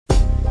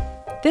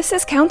This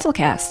is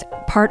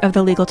CounselCast, part of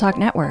the Legal Talk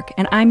Network,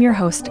 and I'm your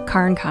host,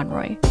 Karin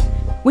Conroy.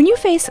 When you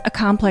face a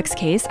complex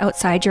case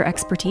outside your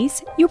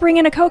expertise, you bring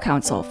in a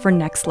co-counsel for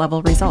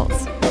next-level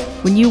results.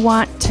 When you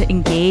want to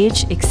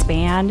engage,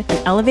 expand,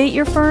 and elevate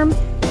your firm,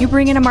 you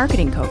bring in a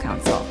marketing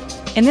co-counsel.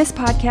 In this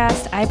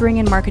podcast, I bring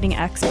in marketing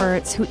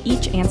experts who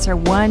each answer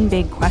one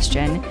big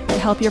question to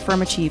help your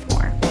firm achieve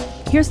more.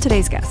 Here's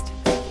today's guest.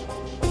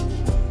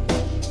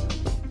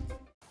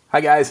 Hi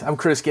guys, I'm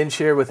Chris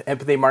Gensheer with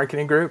Empathy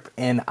Marketing Group,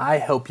 and I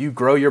help you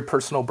grow your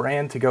personal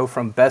brand to go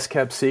from best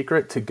kept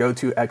secret to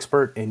go-to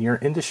expert in your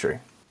industry.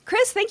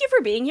 Chris, thank you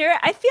for being here.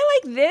 I feel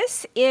like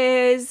this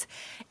is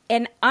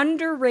an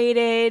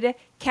underrated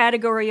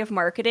category of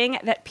marketing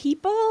that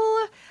people,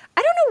 I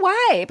don't know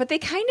why, but they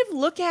kind of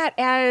look at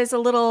as a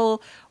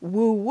little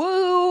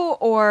woo-woo,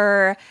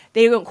 or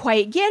they don't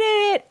quite get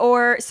it,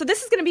 or so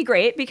this is going to be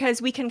great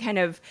because we can kind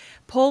of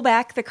pull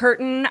back the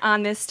curtain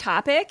on this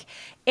topic.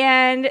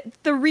 And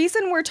the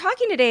reason we're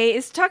talking today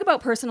is to talk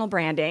about personal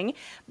branding,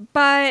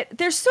 but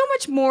there's so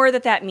much more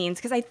that means,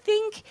 because I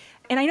think,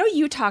 and I know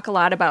you talk a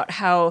lot about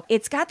how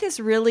it's got this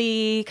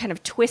really kind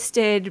of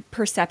twisted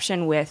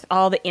perception with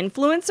all the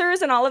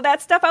influencers and all of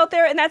that stuff out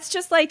there, and that's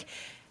just like,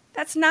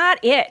 that's not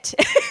it.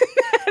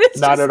 It's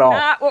not just at all.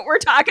 Not what we're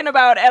talking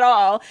about at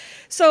all.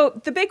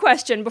 So the big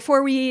question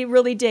before we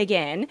really dig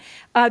in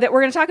that we're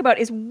going to talk about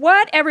is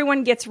what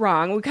everyone gets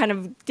wrong. We kind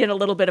of did a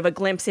little bit of a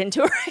glimpse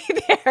into it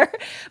right there.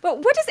 But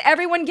what does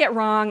everyone get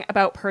wrong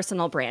about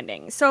personal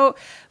branding? So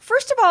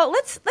first of all,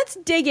 let's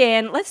dig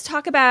in. Let's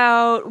talk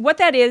about what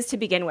that is to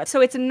begin with.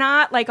 So it's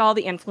not like all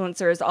the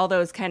influencers, all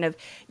those kind of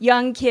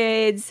young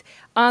kids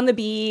on the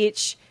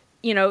beach,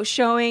 you know,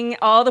 showing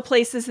all the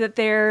places that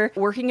they're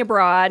working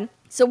abroad.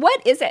 So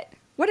what is it?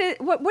 What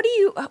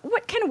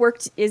kind of work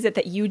is it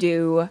that you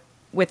do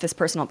with this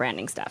personal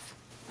branding stuff?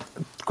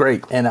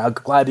 Great, and I'm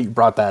glad you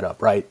brought that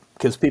up, right?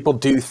 Because people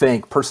do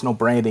think personal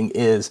branding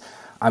is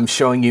I'm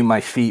showing you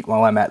my feet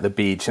while I'm at the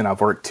beach and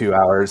I've worked 2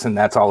 hours and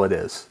that's all it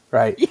is,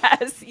 right?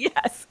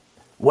 Yes.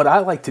 What I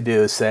like to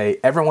do is say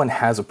everyone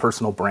has a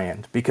personal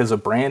brand, because a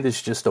brand is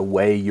just a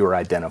way you're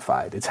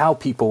identified. It's how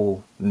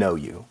people know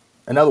you.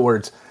 In other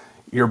words,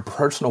 your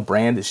personal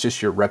brand is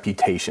just your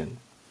reputation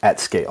at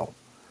scale.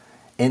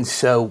 And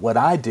so what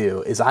I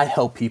do is I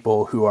help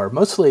people who are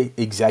mostly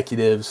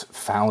executives,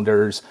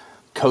 founders,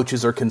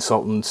 coaches or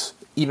consultants,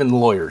 even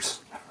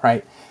lawyers,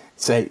 right?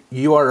 Say,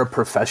 you are a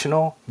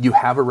professional, you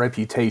have a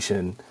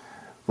reputation.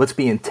 Let's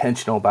be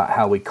intentional about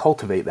how we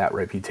cultivate that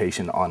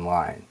reputation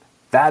online.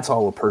 That's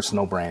all a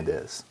personal brand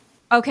is.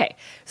 Okay,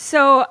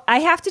 so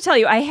I have to tell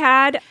you, I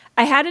had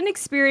an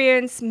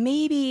experience,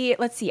 maybe,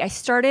 let's see, I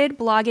started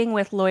blogging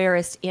with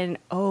Lawyerist in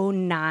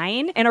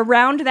 2009, and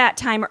around that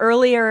time,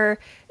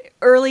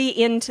 early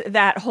into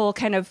that whole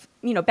kind of,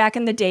 you know, back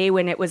in the day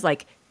when it was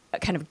like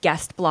kind of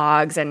guest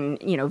blogs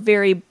and, you know,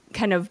 very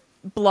kind of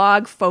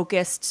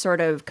blog-focused sort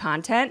of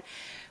content,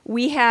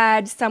 we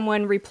had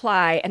someone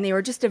reply, and they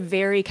were just a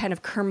very kind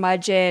of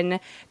curmudgeon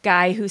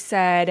guy who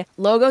said,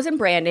 logos and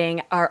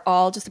branding are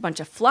all just a bunch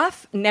of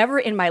fluff. Never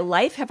in my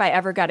life have I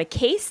ever got a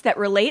case that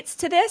relates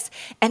to this.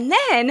 And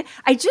then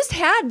I just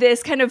had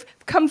this kind of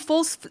come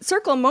full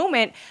circle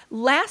moment.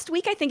 Last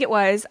week, I think it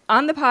was,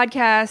 on the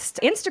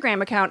podcast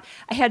Instagram account,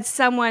 I had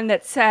someone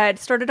that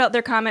started out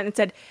their comment and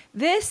said,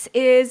 "This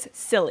is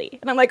silly."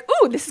 And I'm like,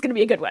 ooh, this is going to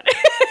be a good one.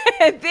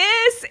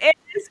 This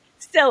is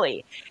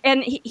silly.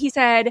 And he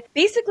said,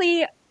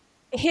 basically,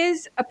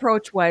 his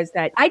approach was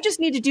that I just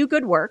need to do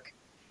good work,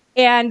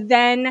 and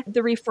then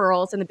the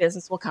referrals and the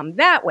business will come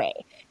that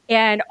way.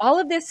 And all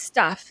of this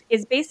stuff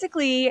is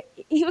basically,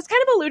 he was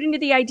kind of alluding to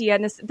the idea,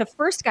 and the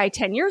first guy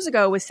 10 years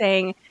ago was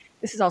saying,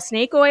 this is all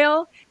snake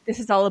oil. This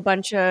is all a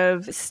bunch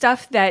of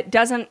stuff that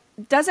doesn't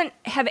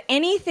have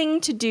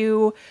anything to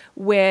do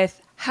with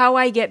how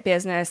I get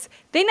business.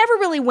 They never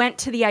really went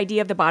to the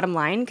idea of the bottom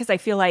line, because I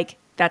feel like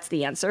that's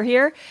the answer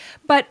here.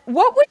 But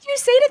what would you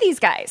say to these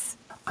guys?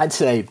 I'd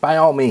say, by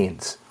all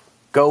means,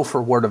 go for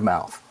word of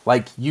mouth.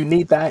 Like, you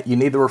need that. You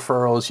need the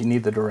referrals. You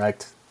need the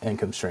direct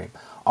income stream.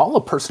 All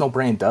a personal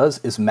brand does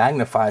is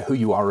magnify who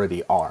you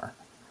already are.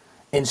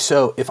 And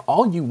so if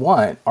all you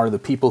want are the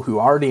people who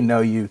already know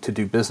you to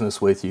do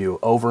business with you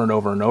over and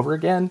over and over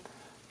again,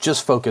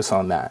 just focus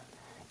on that.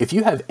 If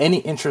you have any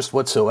interest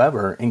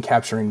whatsoever in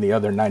capturing the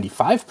other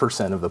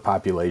 95% of the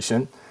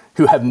population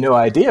who have no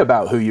idea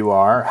about who you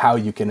are, how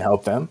you can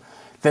help them,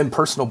 then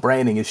personal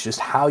branding is just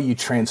how you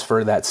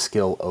transfer that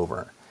skill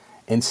over.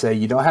 And say,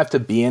 you don't have to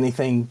be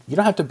anything. You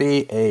don't have to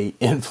be a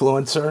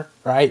influencer,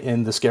 right?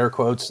 In the scare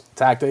quotes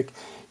tactic.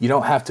 You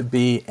don't have to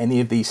be any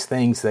of these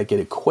things that get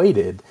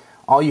equated.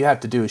 All you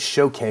have to do is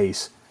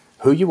showcase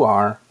who you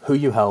are, who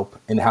you help,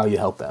 and how you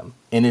help them.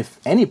 And if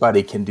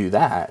anybody can do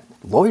that,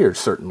 lawyers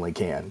certainly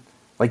can.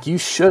 Like, you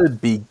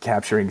should be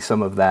capturing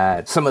some of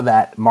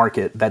that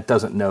market that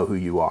doesn't know who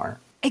you are.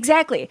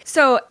 Exactly.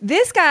 So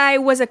this guy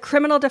was a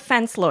criminal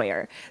defense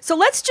lawyer. So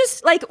let's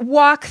just like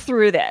walk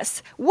through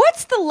this.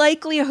 What's the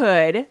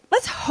likelihood,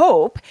 let's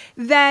hope,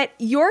 that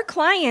your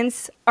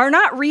clients are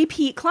not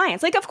repeat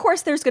clients? Like, of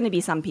course, there's going to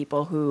be some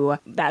people who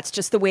that's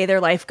just the way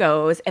their life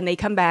goes and they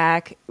come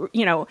back,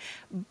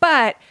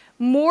 but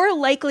more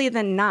likely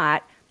than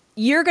not,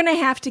 you're going to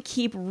have to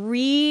keep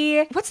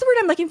what's the word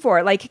I'm looking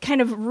for? Like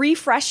kind of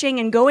refreshing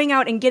and going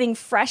out and getting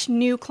fresh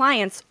new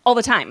clients all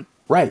the time.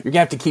 Right. You're going to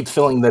have to keep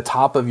filling the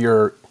top of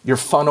your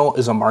funnel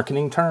is a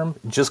marketing term.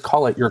 Just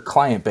call it your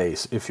client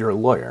base if you're a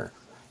lawyer.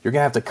 You're going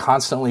to have to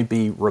constantly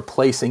be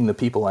replacing the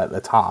people at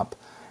the top.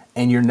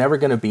 And you're never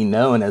going to be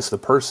known as the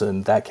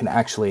person that can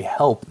actually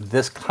help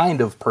this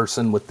kind of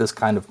person with this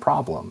kind of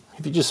problem.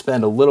 If you just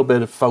spend a little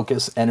bit of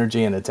focus,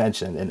 energy, and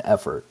attention and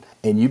effort,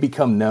 and you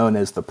become known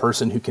as the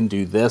person who can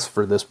do this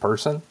for this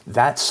person,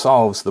 that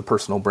solves the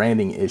personal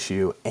branding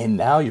issue. And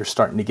now you're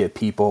starting to get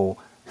people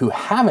who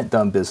haven't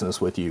done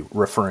business with you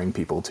referring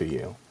people to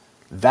you.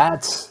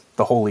 That's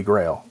the holy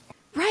grail.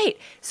 Right.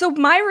 So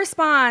my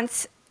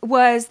response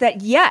was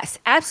that yes,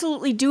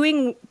 absolutely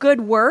doing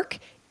good work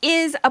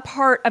is a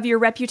part of your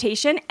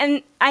reputation.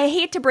 And I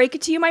hate to break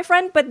it to you, my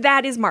friend, but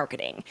that is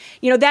marketing.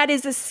 That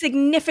is a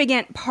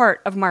significant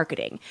part of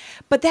marketing.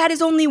 But that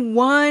is only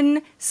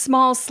one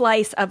small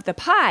slice of the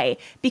pie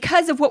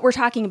because of what we're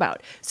talking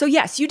about. So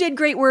yes, you did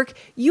great work.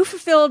 You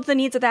fulfilled the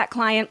needs of that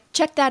client.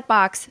 Check that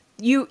box.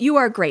 You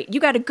are great. You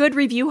got a good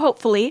review,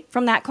 hopefully,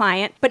 from that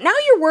client. But now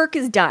your work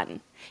is done.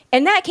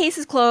 And that case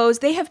is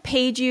closed. They have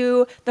paid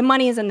you. The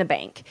money is in the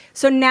bank.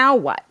 So now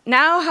what?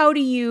 Now how do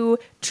you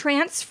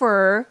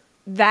transfer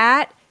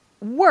that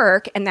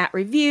work and that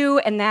review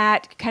and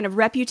that kind of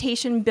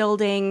reputation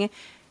building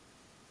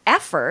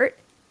effort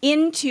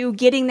into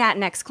getting that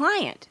next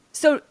client?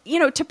 So,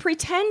 to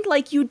pretend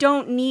like you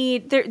don't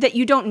need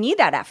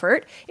that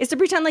effort is to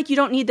pretend like you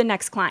don't need the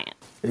next client.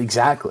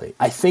 Exactly.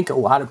 I think a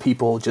lot of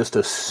people just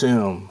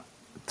assume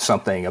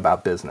something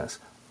about business.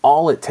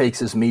 All it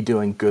takes is me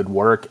doing good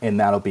work and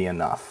that'll be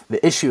enough.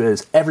 The issue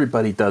is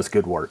everybody does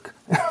good work,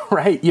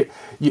 right? For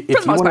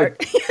the most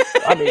part.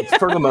 I mean,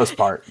 for the most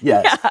part,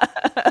 yes.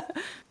 Yeah.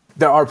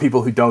 There are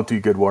people who don't do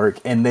good work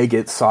and they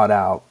get sought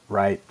out,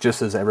 right?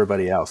 Just as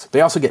everybody else.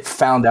 They also get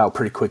found out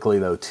pretty quickly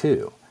though,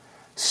 too.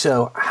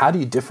 So how do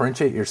you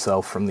differentiate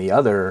yourself from the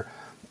other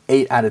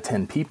 8 out of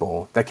 10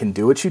 people that can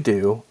do what you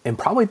do and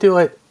probably do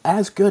it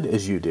as good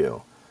as you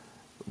do?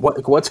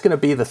 What's going to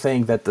be the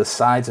thing that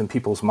decides in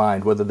people's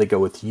mind whether they go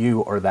with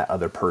you or that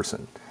other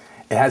person?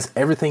 It has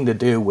everything to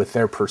do with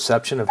their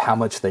perception of how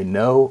much they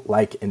know,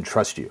 like, and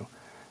trust you.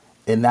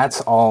 And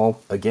that's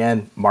all,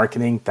 again,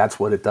 marketing, that's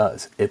what it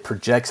does. It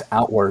projects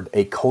outward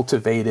a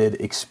cultivated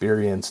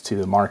experience to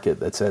the market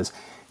that says,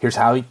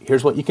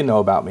 here's what you can know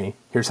about me.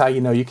 Here's how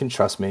you know you can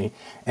trust me.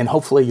 And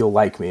hopefully you'll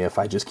like me if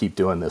I just keep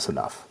doing this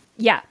enough.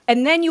 Yeah.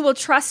 And then you will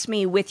trust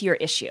me with your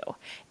issue.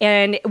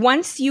 And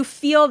once you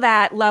feel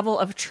that level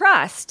of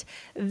trust,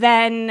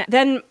 then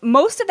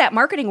most of that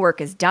marketing work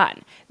is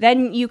done.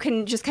 Then you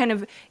can just kind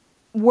of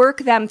work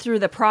them through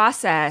the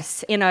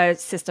process in a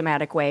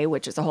systematic way,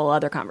 which is a whole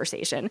other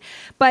conversation.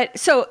 But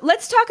so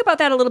let's talk about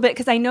that a little bit,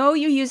 because I know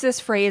you use this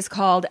phrase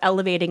called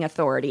elevating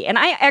authority. And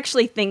I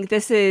actually think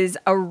this is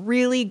a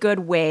really good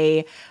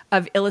way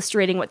of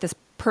illustrating what this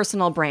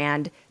personal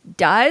brand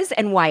does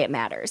and why it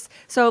matters.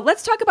 So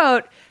let's talk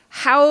about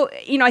how,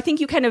 I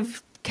think you kind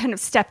of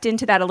stepped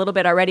into that a little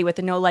bit already with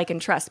the know, like,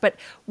 and trust. But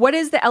what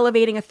is the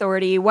elevating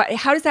authority?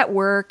 How does that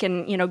work?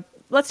 And,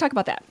 let's talk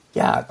about that.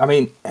 Yeah, I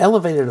mean,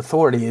 elevated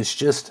authority is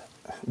just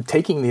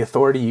taking the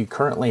authority you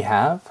currently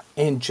have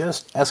and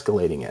just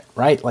escalating it,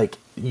 right? Like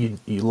you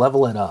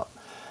level it up.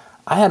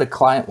 I had a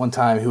client one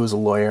time who was a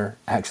lawyer.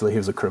 Actually, he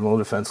was a criminal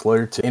defense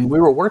lawyer too. And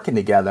we were working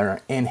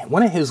together. And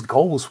one of his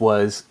goals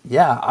was,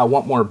 I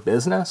want more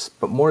business.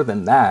 But more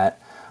than that,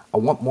 I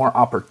want more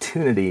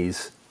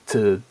opportunities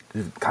to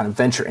kind of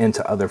venture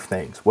into other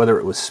things, whether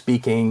it was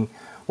speaking,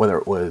 whether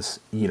it was,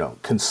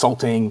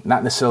 consulting,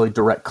 not necessarily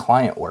direct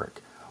client work.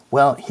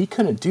 Well, he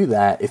couldn't do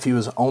that if he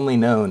was only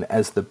known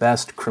as the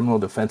best criminal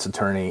defense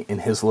attorney in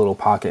his little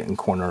pocket and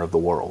corner of the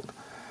world.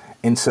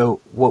 And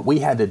so what we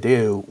had to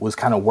do was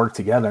kind of work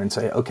together and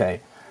say,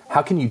 okay,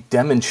 how can you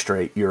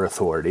demonstrate your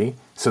authority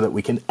so that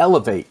we can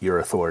elevate your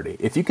authority?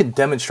 If you can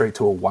demonstrate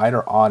to a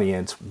wider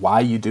audience why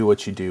you do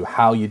what you do,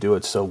 how you do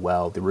it so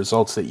well, the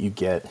results that you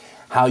get,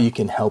 how you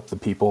can help the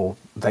people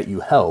that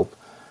you help,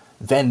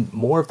 then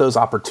more of those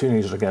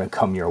opportunities are going to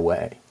come your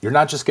way. You're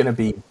not going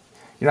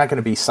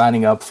to be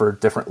signing up for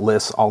different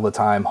lists all the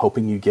time,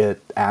 hoping you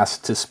get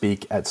asked to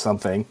speak at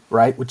something,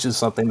 right? Which is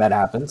something that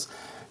happens.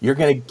 You're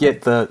going to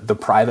get the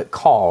private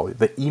call,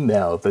 the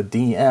email, the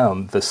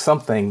DM, the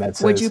something that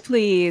says, would you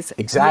please?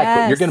 Exactly.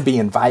 Yes. You're going to be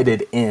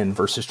invited in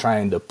versus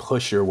trying to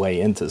push your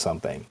way into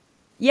something.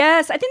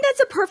 Yes, I think that's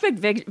a perfect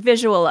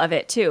visual of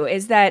it too,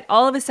 is that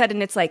all of a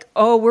sudden it's like,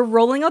 oh, we're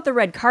rolling out the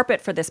red carpet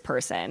for this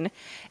person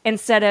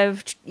instead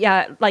of,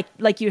 yeah,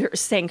 like you were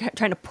saying,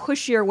 trying to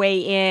push your way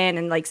in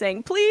and like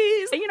saying,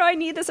 please, I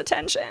need this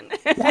attention.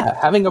 Yeah,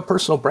 having a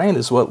personal brand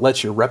is what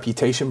lets your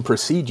reputation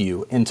precede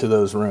you into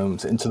those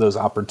rooms, into those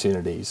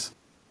opportunities.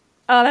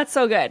 Oh, that's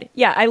so good.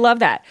 Yeah, I love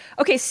that.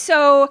 Okay,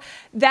 so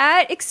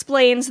that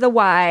explains the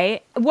why.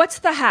 What's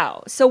the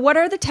how? So what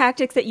are the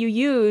tactics that you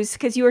use?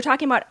 Because you were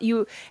talking about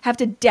you have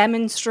to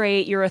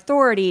demonstrate your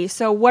authority.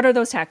 So what are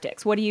those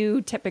tactics? What do you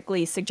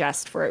typically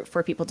suggest for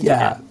people to do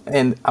that? Yeah,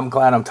 and I'm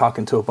glad I'm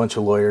talking to a bunch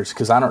of lawyers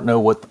because I don't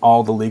know what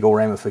all the legal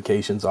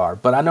ramifications are.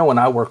 But I know when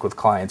I work with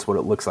clients, what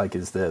it looks like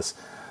is this.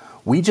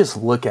 We just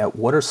look at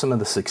what are some of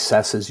the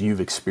successes you've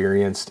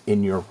experienced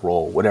in your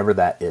role, whatever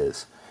that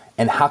is.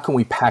 And how can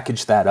we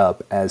package that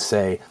up as,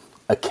 say,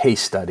 a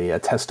case study, a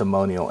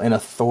testimonial, an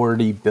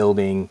authority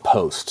building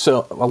post?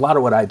 So a lot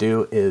of what I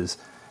do is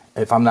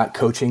if I'm not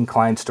coaching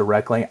clients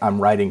directly, I'm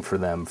writing for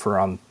them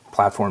on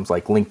platforms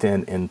like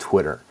LinkedIn and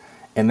Twitter.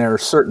 And there are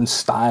certain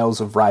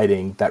styles of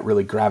writing that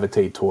really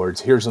gravitate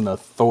towards here's an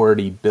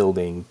authority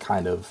building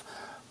kind of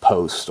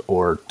post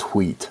or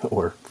tweet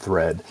or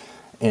thread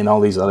and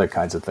all these other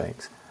kinds of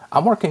things.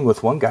 I'm working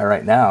with one guy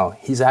right now.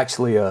 He's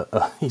actually a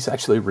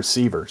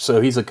receiver. So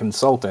he's a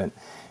consultant.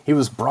 He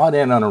was brought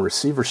in on a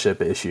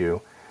receivership issue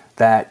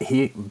that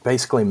he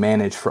basically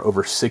managed for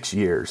over 6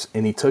 years.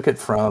 And he took it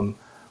from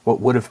what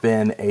would have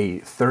been a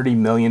 $30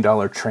 million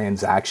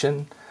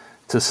transaction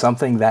to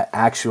something that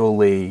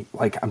actually,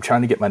 like, I'm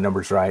trying to get my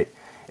numbers right.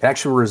 It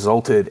actually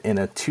resulted in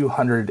a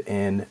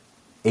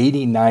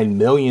 $289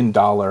 million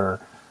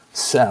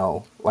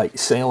sale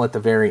at the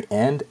very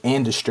end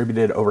and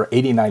distributed over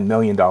 $89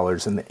 million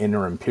in the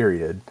interim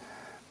period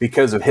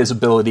because of his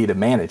ability to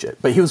manage it.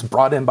 But he was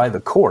brought in by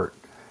the court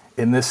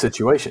in this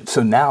situation.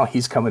 So now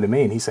he's coming to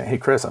me and he's saying, hey,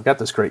 Chris, I've got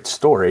this great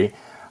story.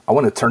 I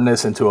want to turn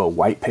this into a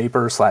white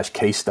paper /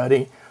 case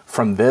study.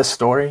 From this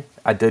story,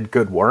 I did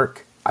good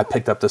work. I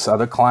picked up this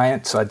other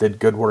client, so I did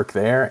good work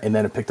there. And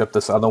then I picked up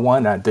this other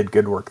one and I did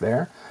good work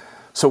there.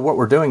 So what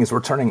we're doing is we're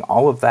turning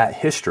all of that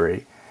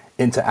history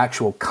into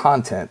actual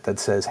content that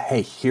says,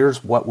 hey,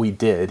 here's what we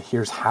did,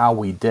 here's how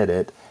we did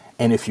it,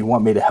 and if you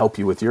want me to help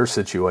you with your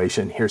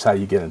situation, here's how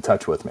you get in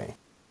touch with me.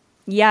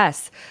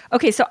 Yes.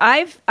 Okay, so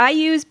I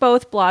use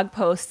both blog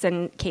posts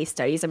and case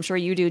studies. I'm sure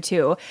you do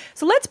too.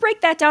 So let's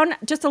break that down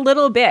just a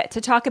little bit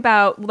to talk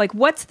about like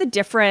what's the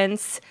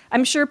difference.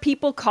 I'm sure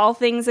people call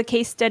things a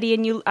case study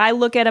and I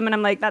look at them and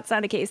I'm like, that's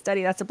not a case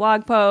study, that's a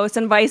blog post,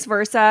 and vice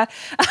versa.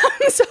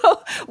 So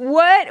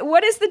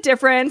what is the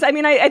difference? I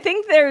mean, I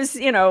think there's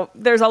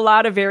a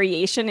lot of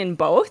variation in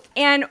both.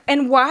 And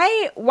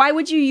why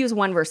would you use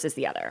one versus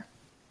the other?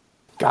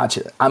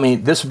 Gotcha. I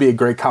mean, this would be a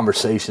great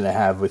conversation to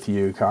have with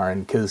you,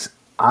 Karin, because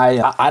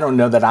I don't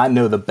know that I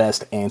know the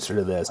best answer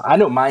to this. I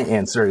know my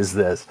answer is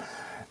this.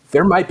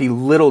 There might be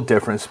little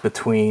difference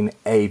between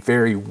a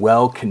very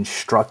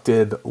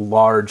well-constructed,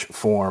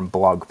 large-form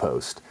blog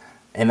post,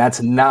 and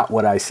that's not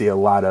what I see a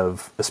lot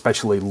of,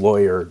 especially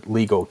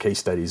legal case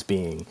studies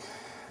being.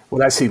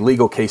 What I see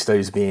legal case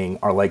studies being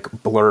are like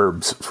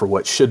blurbs for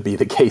what should be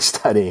the case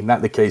study,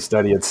 not the case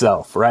study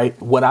itself,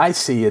 right? What I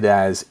see it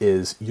as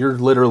is you're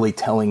literally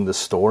telling the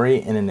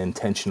story in an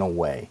intentional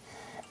way.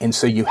 And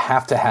so you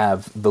have to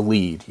have the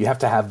lead. You have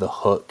to have the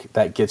hook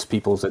that gets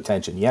people's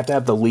attention. You have to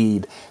have the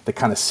lead that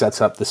kind of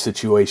sets up the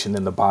situation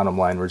and the bottom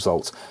line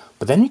results.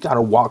 But then you got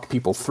to walk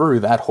people through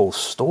that whole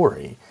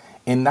story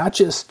and not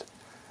just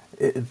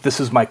this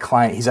is my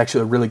client, he's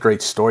actually a really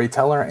great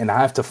storyteller, and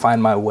I have to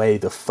find my way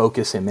to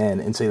focus him in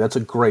and say, that's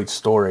a great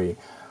story,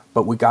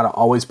 but we got to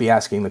always be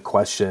asking the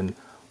question,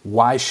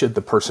 why should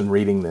the person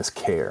reading this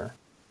care?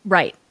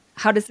 Right.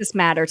 How does this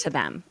matter to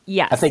them?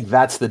 Yes. I think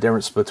that's the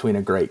difference between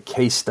a great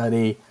case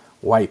study,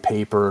 white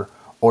paper,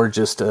 or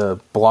just a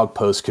blog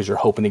post because you're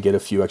hoping to get a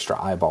few extra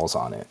eyeballs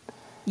on it.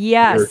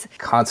 Yes. You're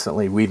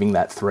constantly weaving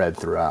that thread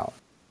throughout.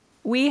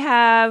 We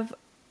have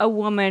a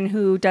woman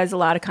who does a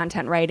lot of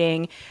content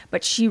writing,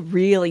 but she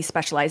really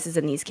specializes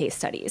in these case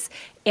studies.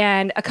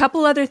 And a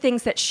couple other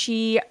things that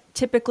she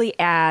typically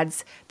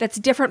adds that's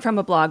different from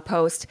a blog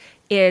post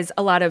is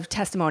a lot of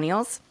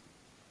testimonials.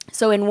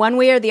 So in one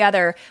way or the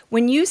other,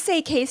 when you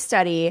say case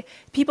study,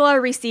 people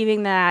are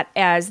receiving that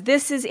as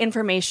this is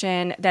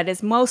information that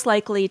is most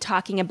likely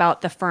talking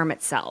about the firm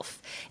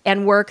itself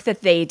and work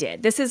that they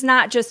did. This is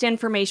not just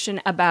information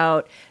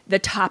about the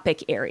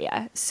topic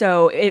area.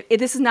 So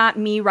this is not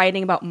me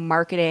writing about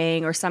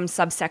marketing or some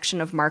subsection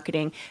of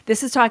marketing.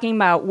 This is talking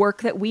about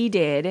work that we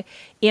did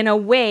in a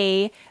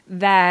way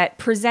that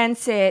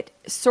presents it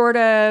sort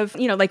of,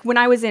 like when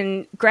I was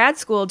in grad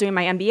school doing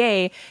my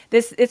MBA,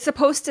 it's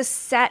supposed to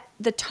set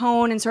the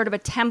tone and sort of a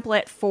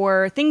template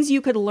for things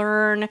you could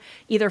learn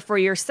either for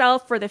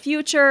yourself for the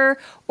future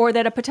or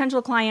that a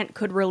potential client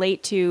could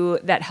relate to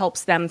that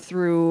helps them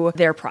through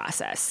their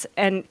process.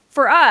 And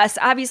for us,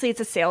 obviously it's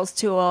a sales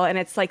tool and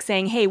it's like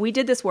saying, hey, we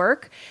did this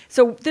work.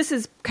 So this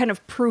is kind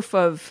of proof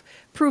of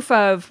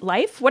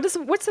life. What's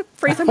the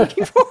phrase I'm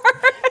looking for?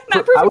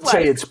 Not proof I of would say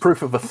life. it's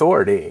proof of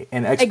authority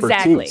and expertise,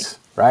 Exactly.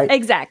 right?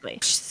 Exactly.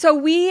 So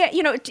we,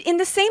 in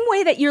the same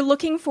way that you're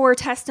looking for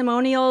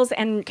testimonials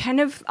and kind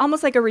of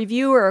almost like a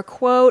review or a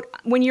quote,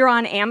 when you're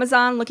on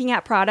Amazon looking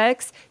at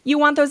products, you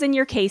want those in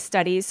your case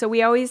studies. So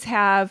we always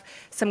have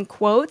some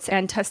quotes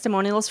and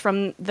testimonials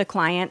from the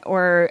client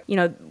or,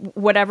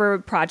 whatever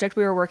project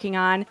we were working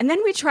on. And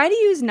then we try to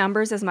use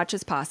numbers as much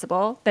as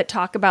possible that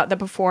talk about the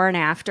before and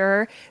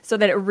after so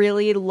that it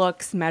really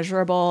looks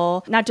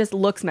measurable, not just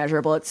looks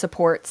measurable, it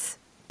supports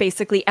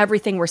basically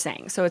everything we're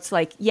saying. So it's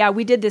like, yeah,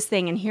 we did this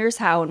thing and here's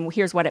how and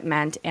here's what it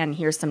meant and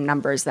here's some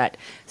numbers that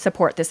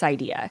support this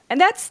idea. And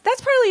that's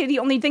probably the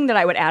only thing that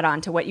I would add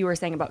on to what you were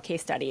saying about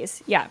case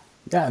studies. Yeah.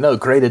 Yeah, no,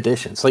 great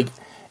additions. Like,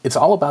 it's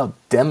all about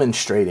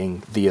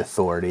demonstrating the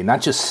authority,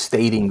 not just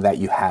stating that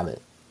you have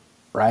it,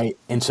 right?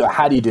 And so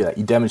how do you do that?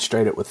 You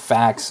demonstrate it with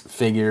facts,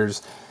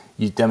 figures,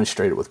 you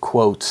demonstrate it with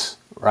quotes,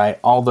 right?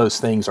 All those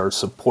things are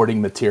supporting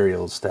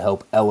materials to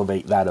help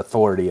elevate that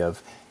authority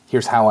of,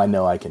 here's how I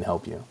know I can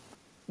help you.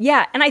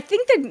 Yeah, and I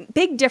think the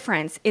big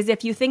difference is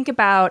if you think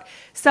about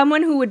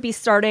someone who would be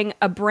starting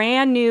a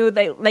brand new,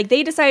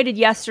 they decided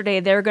yesterday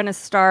they're going to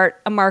start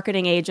a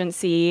marketing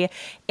agency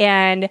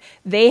and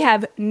they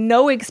have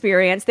no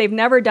experience, they've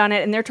never done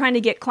it, and they're trying to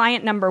get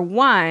client number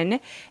one.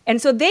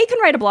 And so they can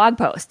write a blog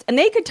post and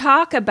they could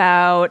talk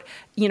about,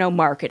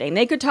 marketing.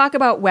 They could talk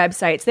about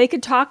websites. They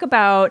could talk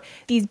about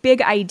these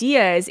big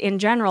ideas in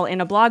general in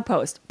a blog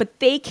post, but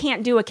they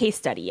can't do a case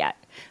study yet.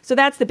 So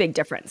that's the big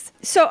difference.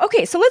 So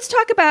let's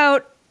talk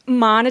about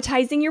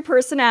monetizing your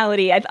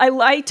personality.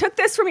 I took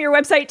this from your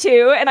website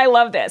too, and I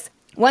love this.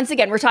 Once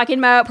again, we're talking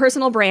about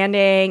personal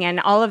branding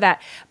and all of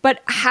that.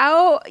 But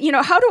how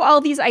do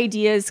all these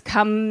ideas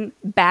come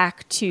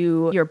back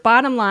to your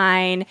bottom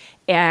line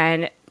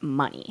and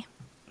money?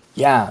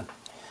 Yeah,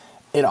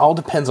 it all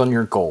depends on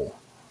your goal,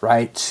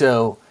 right?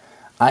 So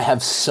I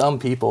have some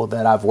people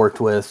that I've worked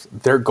with,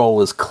 their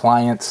goal is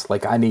clients,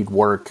 like I need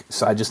work,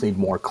 so I just need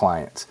more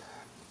clients.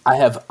 I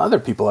have other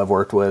people I've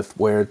worked with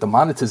where the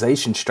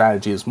monetization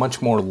strategy is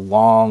much more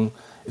long.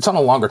 It's on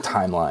a longer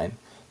timeline.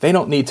 They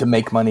don't need to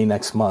make money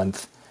next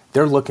month.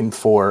 They're looking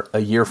for a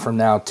year from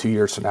now, 2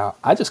 years from now.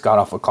 I just got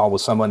off a call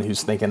with someone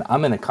who's thinking,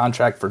 I'm in a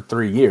contract for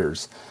 3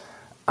 years.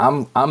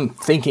 I'm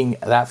thinking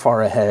that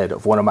far ahead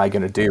of what am I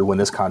going to do when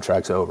this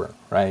contract's over,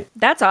 right?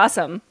 That's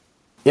awesome.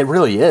 It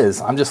really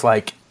is. I'm just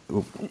like,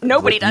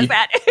 nobody does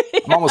that.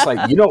 I'm almost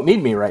like, you don't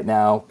need me right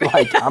now.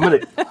 Like,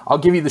 I'll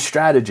give you the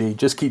strategy.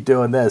 Just keep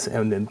doing this.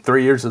 And then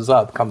 3 years is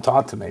up. Come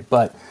talk to me.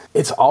 But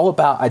it's all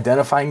about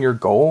identifying your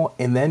goal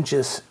and then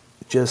just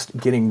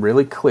getting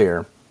really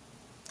clear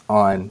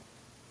on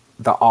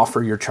the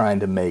offer you're trying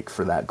to make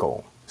for that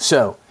goal.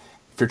 So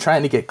if you're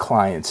trying to get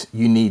clients,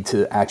 you need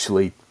to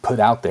actually put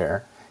out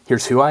there,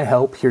 here's who I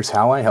help, here's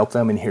how I help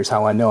them, and here's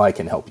how I know I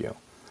can help you.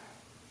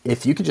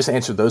 If you could just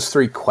answer those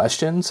 3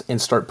 questions and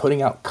start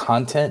putting out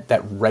content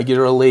that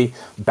regularly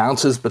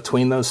bounces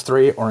between those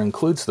 3 or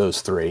includes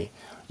those 3,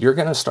 you're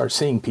going to start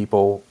seeing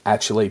people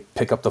actually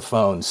pick up the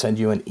phone, send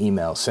you an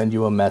email, send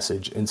you a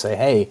message and say,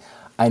 hey,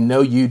 I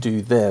know you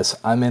do this.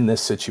 I'm in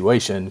this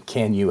situation.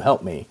 Can you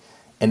help me?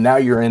 And now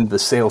you're in the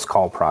sales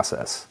call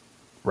process,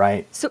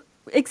 right? So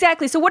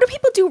exactly. So what do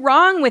people do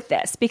wrong with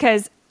this?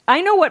 Because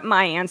I know what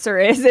my answer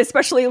is,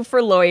 especially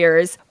for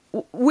lawyers.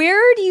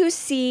 Where do you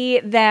see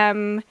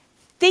them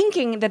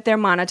thinking that they're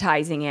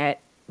monetizing it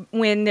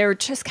when they're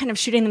just kind of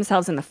shooting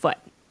themselves in the foot?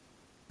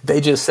 They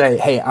just say,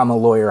 hey, I'm a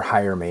lawyer,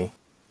 hire me.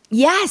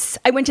 Yes,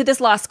 I went to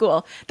this law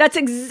school. That's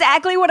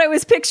exactly what I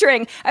was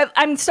picturing.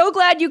 I'm so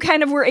glad you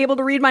kind of were able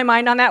to read my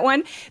mind on that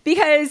one,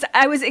 because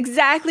I was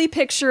exactly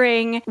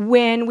picturing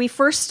when we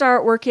first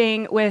start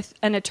working with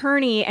an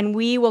attorney and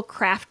we will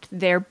craft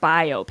their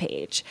bio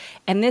page.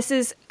 And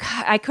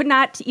I could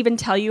not even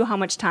tell you how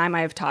much time I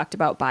have talked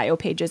about bio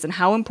pages and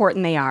how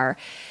important they are.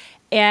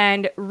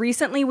 And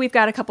recently we've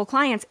got a couple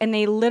clients and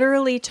they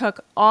literally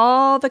took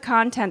all the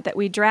content that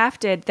we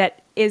drafted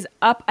that is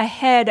up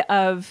ahead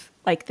of,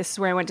 like, this is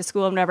where I went to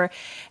school and whatever,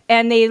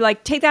 and they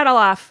take that all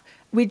off.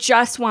 We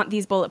just want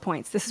these bullet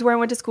points. This is where I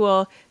went to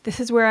school. This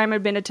is where I'm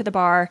admitted to the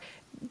bar.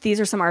 These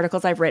are some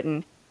articles I've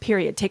written,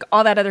 period. Take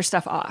all that other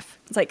stuff off.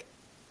 It's like,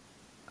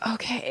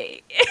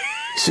 okay.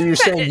 So you're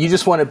saying you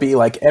just want to be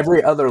like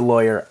every other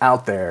lawyer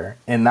out there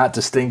and not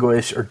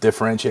distinguish or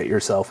differentiate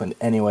yourself in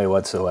any way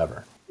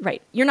whatsoever. Right.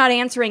 You're not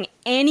answering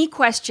any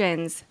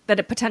questions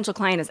that a potential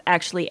client is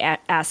actually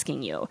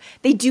asking you.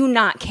 They do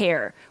not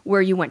care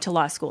where you went to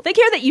law school. They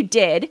care that you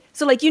did.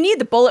 So you need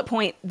the bullet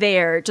point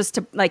there just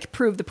to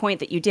prove the point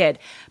that you did.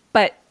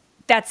 But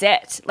that's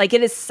it. It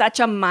is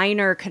such a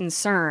minor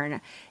concern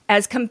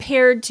as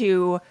compared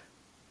to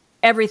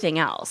everything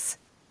else.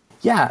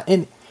 Yeah.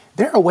 And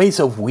there are ways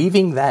of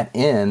weaving that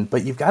in,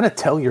 but you've got to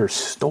tell your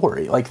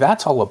story.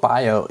 That's all a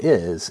bio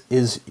is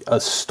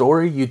a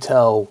story you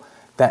tell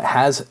that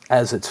has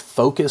as its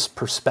focus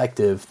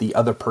perspective the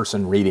other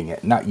person reading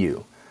it, not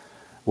you.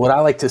 What I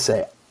like to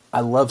say, I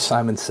love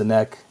Simon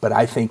Sinek, but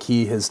I think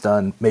he has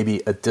done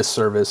maybe a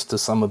disservice to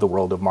some of the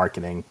world of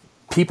marketing.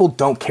 People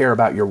don't care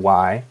about your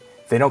why.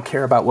 They don't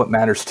care about what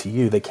matters to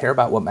you. They care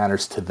about what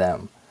matters to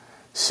them.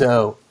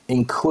 So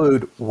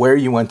include where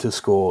you went to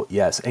school.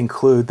 Yes.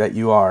 Include that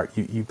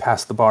you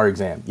passed the bar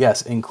exam.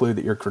 Yes. Include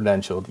that you're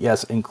credentialed.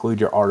 Yes.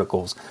 Include your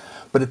articles.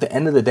 But at the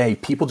end of the day,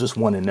 people just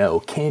want to know,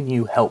 can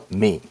you help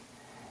me?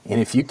 And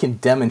if you can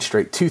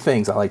demonstrate two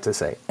things, I like to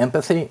say,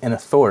 empathy and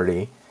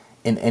authority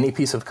in any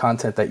piece of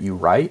content that you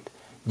write,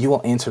 you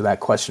will answer that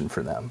question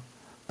for them.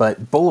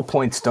 But bullet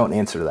points don't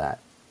answer that.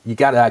 You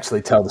got to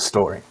actually tell the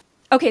story.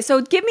 Okay,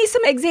 so give me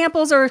some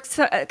examples or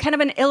kind of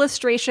an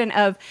illustration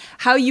of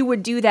how you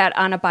would do that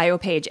on a bio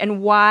page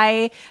and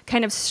why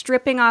kind of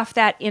stripping off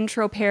that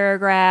intro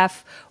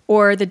paragraph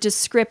or the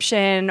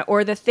description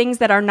or the things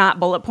that are not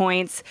bullet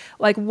points,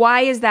 like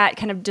why is that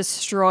kind of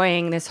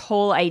destroying this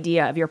whole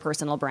idea of your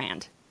personal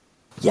brand?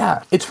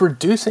 Yeah, it's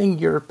reducing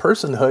your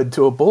personhood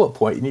to a bullet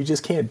point, and you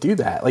just can't do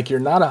that. Like you're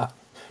not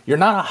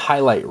a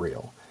highlight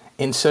reel.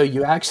 And so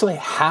you actually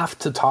have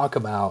to talk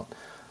about,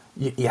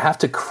 you have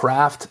to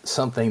craft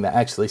something that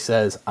actually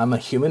says, I'm a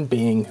human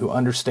being who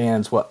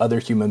understands what other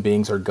human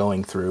beings are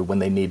going through when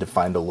they need to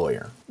find a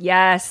lawyer.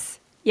 Yes.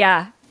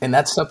 Yeah. And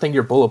that's something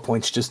your bullet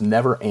points just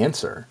never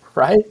answer,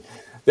 right?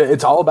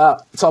 It's all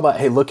about,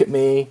 hey, look at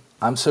me.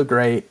 I'm so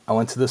great. I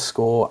went to this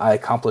school. I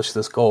accomplished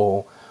this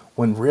goal.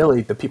 When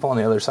really the people on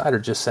the other side are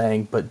just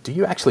saying, but do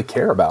you actually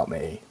care about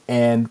me?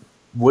 And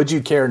would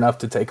you care enough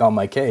to take on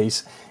my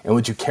case? And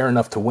would you care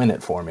enough to win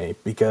it for me?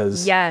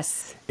 Because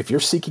yes, if you're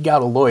seeking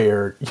out a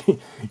lawyer,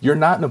 you're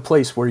not in a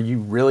place where you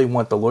really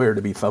want the lawyer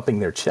to be thumping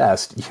their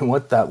chest. You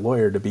want that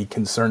lawyer to be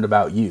concerned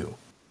about you.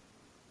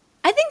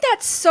 I think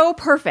that's so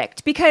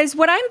perfect because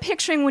what I'm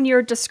picturing when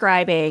you're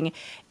describing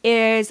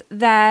is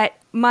that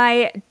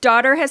my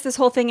daughter has this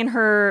whole thing in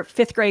her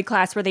 5th grade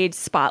class where they'd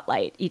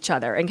spotlight each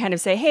other and kind of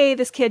say, hey,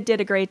 this kid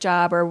did a great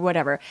job or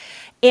whatever.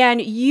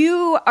 And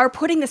you are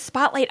putting the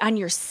spotlight on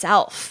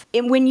yourself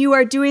when you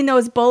are doing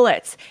those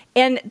bullets.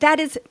 And that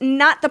is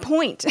not the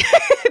point.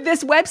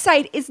 This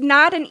website is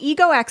not an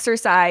ego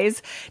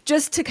exercise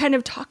just to kind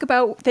of talk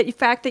about the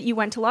fact that you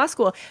went to law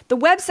school. The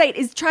website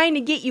is trying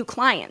to get you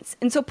clients.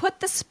 And so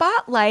put the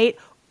spotlight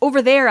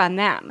over there on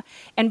them.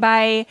 And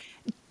by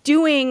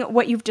doing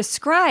what you've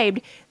described,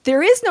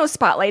 there is no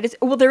spotlight.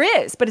 Well, there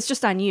is, but it's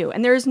just on you.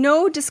 And there's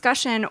no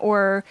discussion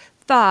or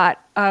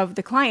thought of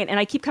the client. And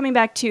I keep coming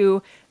back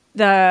to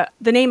the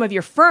name of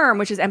your firm,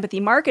 which is Empathy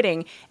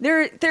Marketing.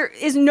 There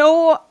is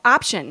no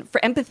option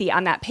for empathy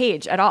on that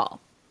page at all.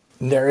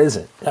 There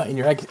isn't. And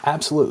you're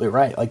absolutely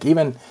right. Like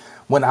even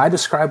when I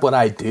describe what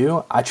I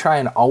do, I try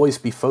and always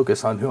be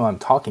focused on who I'm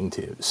talking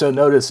to. So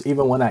notice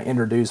even when I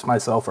introduced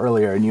myself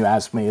earlier and you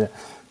asked me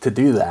to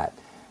do that,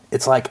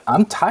 it's like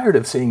I'm tired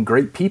of seeing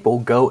great people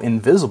go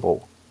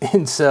invisible.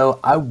 And so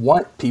I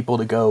want people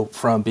to go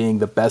from being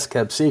the best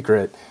kept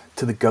secret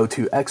to the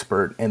go-to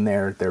expert in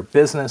their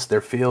business, their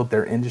field,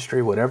 their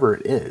industry, whatever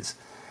it is.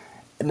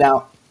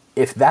 Now,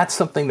 if that's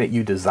something that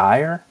you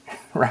desire,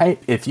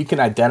 right? If you can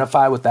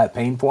identify with that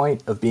pain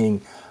point of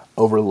being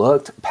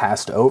overlooked,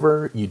 passed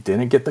over, you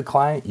didn't get the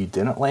client, you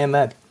didn't land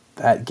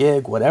that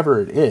gig, whatever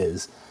it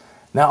is,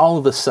 now all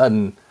of a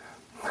sudden,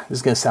 this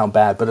is going to sound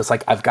bad, but it's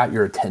like I've got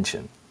your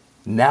attention.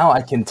 Now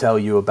I can tell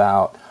you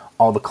about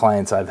all the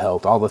clients I've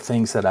helped, all the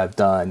things that I've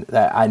done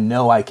that I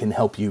know I can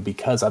help you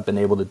because I've been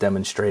able to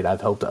demonstrate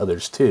I've helped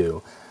others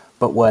too.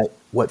 But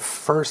what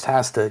first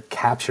has to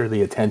capture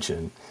the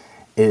attention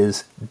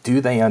is,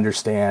 do they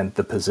understand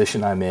the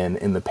position I'm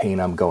in the pain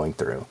I'm going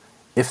through?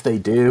 If they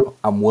do,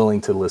 I'm willing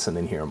to listen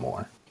and hear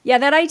more. Yeah,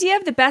 that idea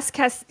of the best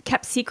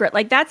kept secret,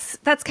 like that's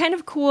kind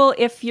of cool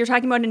if you're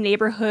talking about a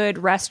neighborhood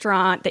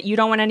restaurant that you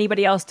don't want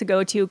anybody else to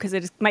go to because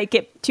it might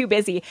get too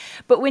busy.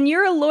 But when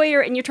you're a lawyer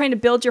and you're trying to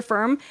build your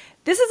firm,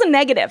 this is a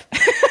negative.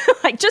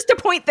 Like, just to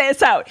point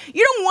this out,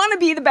 you don't want to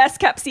be the best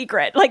kept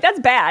secret. Like,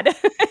 that's bad.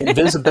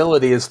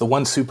 Invisibility is the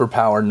one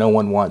superpower no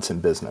one wants in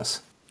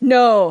business.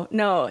 No.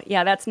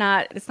 Yeah, it's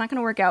not going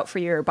to work out for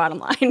your bottom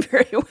line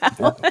very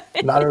well. No,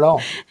 not at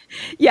all.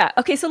 Yeah.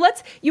 Okay. So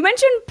you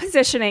mentioned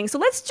positioning. So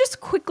let's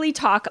just quickly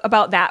talk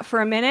about that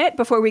for a minute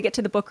before we get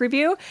to the book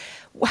review.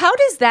 How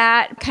does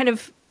that kind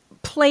of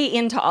play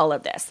into all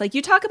of this? Like,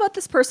 you talk about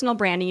this personal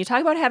branding, you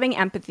talk about having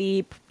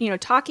empathy,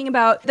 talking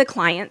about the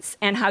clients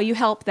and how you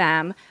help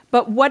them.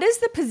 But what is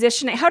the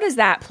positioning? How does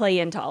that play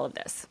into all of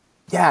this?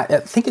 Yeah, I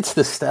think it's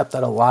the step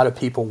that a lot of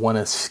people want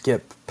to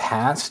skip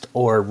past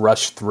or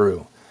rush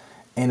through.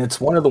 And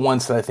it's one of the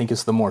ones that I think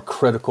is the more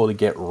critical to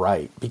get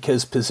right,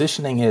 because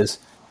positioning it's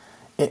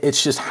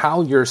just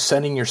how you're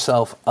setting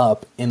yourself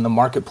up in the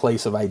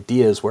marketplace of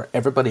ideas where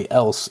everybody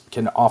else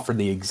can offer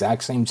the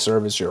exact same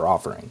service you're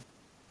offering.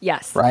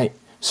 Yes. Right?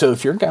 So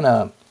if you're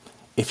gonna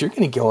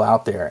go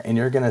out there and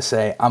you're gonna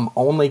say, I'm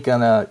only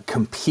gonna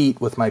compete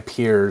with my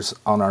peers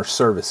on our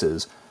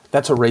services,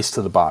 that's a race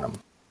to the bottom.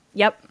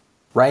 Yep.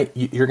 Right?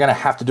 You're gonna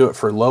have to do it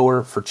for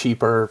lower, for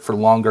cheaper, for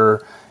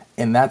longer.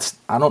 And I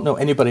don't know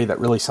anybody that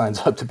really signs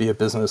up to be a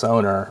business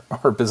owner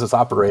or business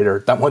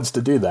operator that wants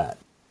to do that.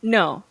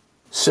 No.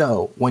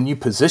 So when you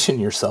position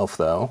yourself,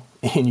 though,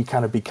 and you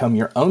kind of become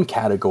your own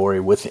category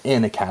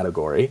within a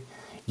category,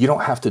 you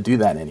don't have to do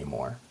that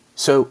anymore.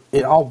 So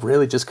it all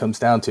really just comes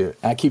down to,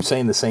 I keep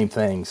saying the same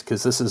things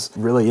because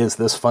really is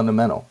this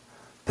fundamental.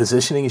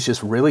 Positioning is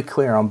just really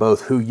clear on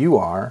both who you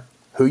are,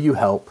 who you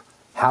help,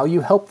 how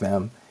you help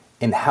them,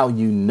 and how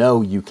you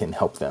know you can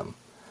help them.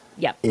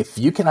 Yep. If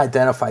you can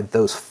identify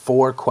those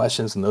 4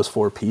 questions and those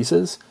 4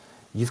 pieces,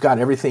 you've got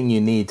everything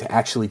you need to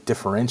actually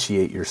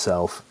differentiate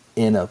yourself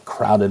in a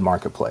crowded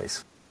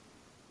marketplace.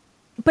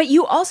 But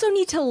you also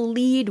need to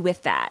lead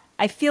with that.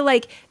 I feel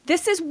like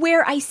this is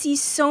where I see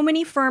so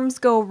many firms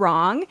go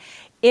wrong,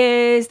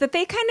 is that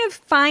they kind of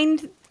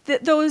find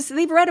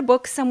they've read a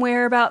book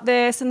somewhere about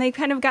this and they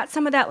kind of got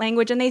some of that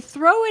language and they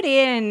throw it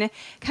in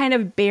kind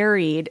of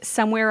buried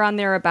somewhere on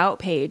their about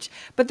page.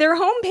 But their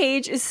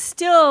homepage is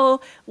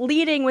still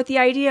leading with the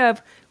idea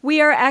of, we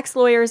are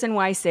ex-lawyers in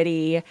Y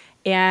City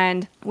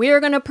and we are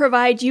going to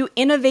provide you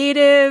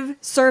innovative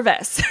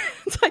service.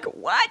 It's like,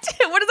 what?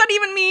 What does that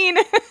even mean?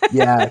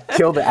 Yeah,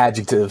 kill the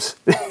adjectives.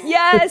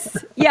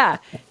 Yes. Yeah,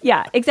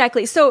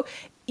 exactly. So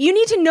you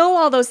need to know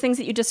all those things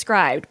that you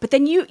described, but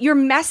then your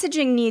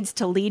messaging needs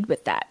to lead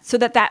with that so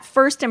that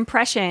first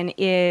impression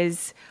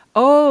is,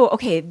 oh,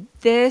 okay,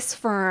 this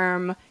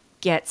firm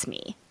gets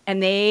me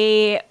and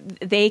they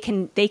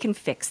can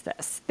fix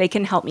this. They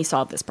can help me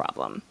solve this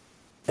problem.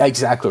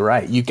 Exactly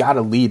right. You got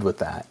to lead with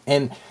that.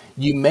 And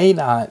you may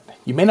not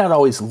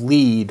always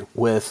lead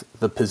with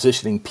the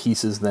positioning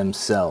pieces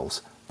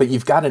themselves, but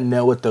you've got to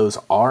know what those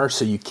are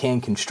so you can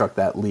construct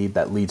that lead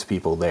that leads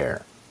people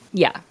there.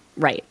 Yeah.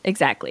 Right,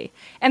 exactly.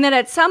 And then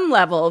at some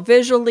level,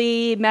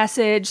 visually,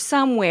 message,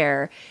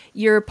 somewhere,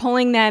 you're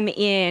pulling them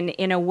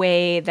in a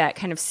way that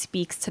kind of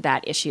speaks to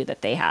that issue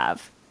that they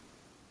have.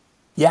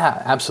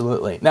 Yeah,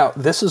 absolutely. Now,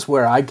 this is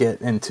where I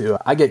get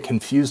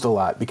confused a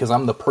lot because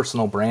I'm the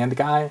personal brand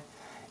guy.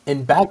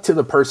 And back to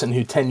the person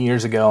who 10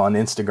 years ago on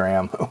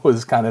Instagram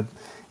was kind of,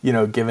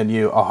 giving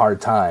you a hard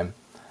time.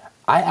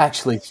 I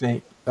actually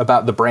think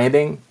about the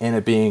branding and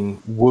it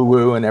being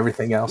woo-woo and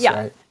everything else, yeah.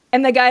 Right?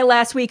 And the guy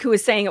last week who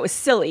was saying it was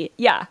silly.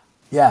 Yeah.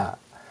 Yeah.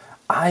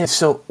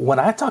 So when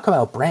I talk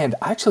about brand,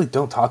 I actually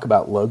don't talk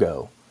about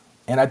logo.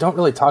 And I don't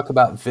really talk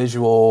about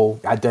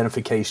visual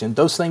identification.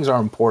 Those things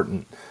are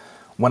important.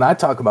 When I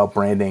talk about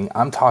branding,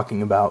 I'm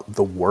talking about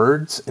the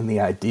words and the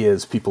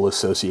ideas people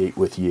associate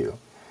with you.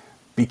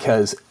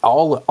 Because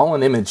all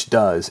an image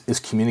does is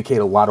communicate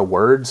a lot of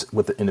words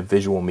in a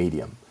visual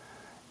medium.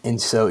 And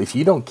so if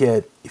you don't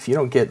get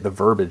the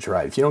verbiage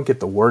right, if you don't get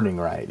the wording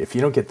right, if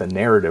you don't get the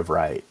narrative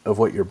right of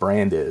what your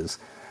brand is,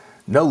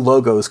 no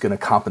logo is going to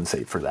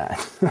compensate for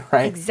that,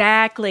 right?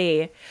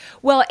 Exactly.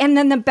 Well, and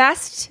then the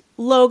best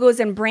logos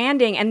and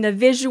branding and the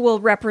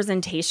visual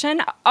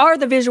representation are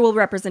the visual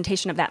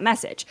representation of that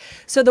message.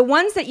 So the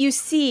ones that you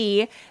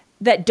see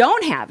that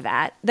don't have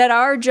that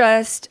are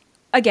just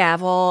a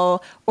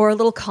gavel or a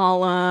little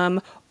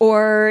column,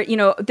 or,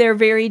 they're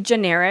very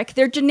generic.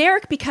 They're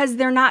generic because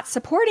they're not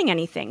supporting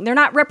anything. They're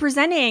not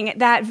representing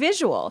that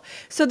visual.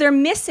 So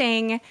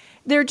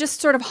they're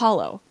just sort of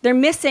hollow. They're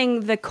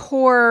missing the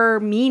core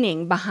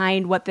meaning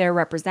behind what they're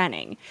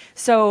representing.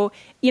 So,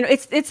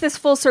 it's this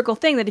full circle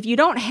thing that if you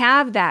don't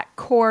have that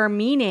core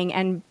meaning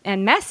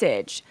and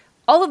message,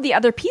 all of the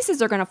other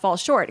pieces are going to fall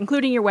short,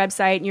 including your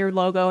website and your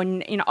logo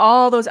and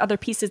all those other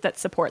pieces that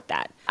support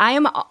that. I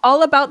am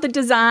all about the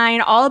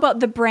design, all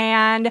about the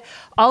brand,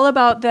 all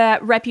about the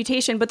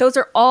reputation, but those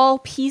are all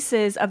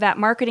pieces of that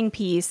marketing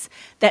piece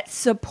that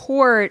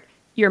support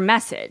your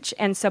message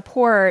and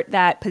support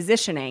that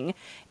positioning.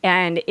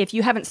 And if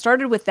you haven't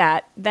started with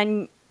that,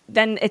 then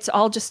it's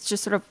all just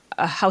sort of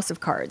a house of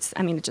cards.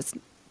 I mean,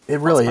 it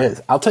really is.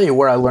 I'll tell you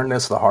where I learned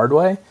this the hard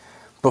way.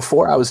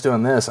 Before I was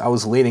doing this, I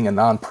was leading a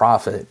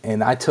nonprofit,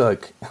 and I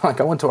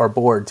went to our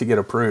board to get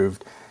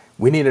approved.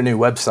 We need a new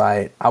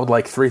website. I would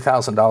like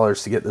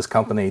 $3,000 to get this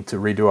company to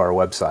redo our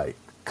website.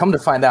 Come to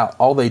find out,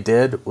 all they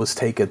did was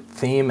take a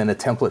theme and a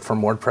template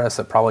from WordPress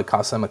that probably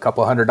cost them a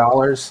couple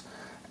 $100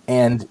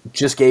 and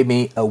just gave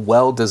me a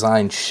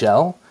well-designed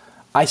shell.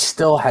 I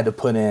still had to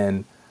put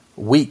in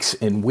weeks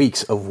and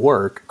weeks of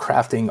work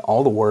crafting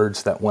all the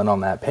words that went on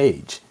that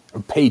page,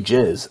 or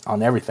pages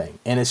on everything.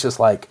 And it's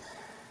just like,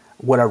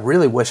 what I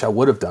really wish I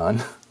would have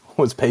done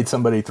was paid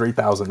somebody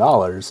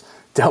 $3,000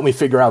 to help me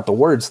figure out the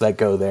words that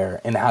go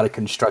there and how to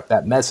construct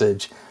that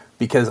message,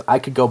 because I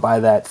could go buy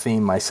that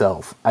theme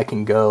myself. I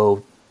can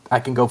go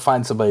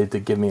find somebody to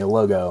give me a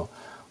logo.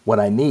 What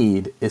I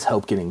need is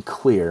help getting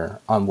clear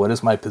on what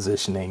is my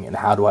positioning and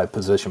how do I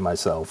position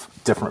myself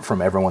different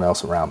from everyone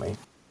else around me.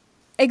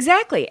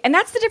 Exactly. And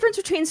that's the difference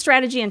between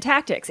strategy and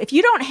tactics. If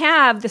you don't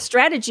have the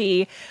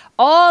strategy,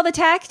 all the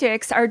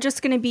tactics are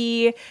just going to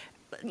be,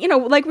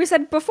 like we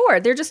said before,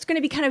 they're just going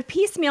to be kind of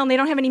piecemeal and they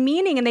don't have any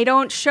meaning and they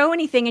don't show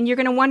anything and you're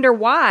going to wonder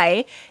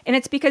why. And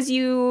it's because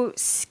you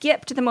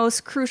skipped the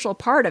most crucial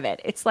part of it.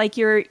 It's like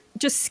you're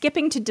just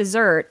skipping to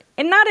dessert,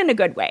 and not in a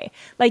good way.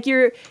 Like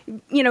you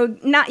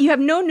have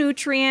no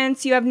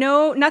nutrients, you have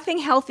nothing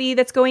healthy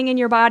that's going in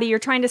your body. You're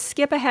trying to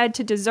skip ahead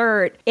to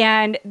dessert,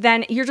 and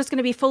then you're just going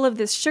to be full of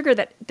this sugar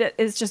that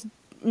is just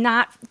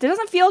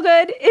doesn't feel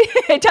good.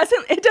 It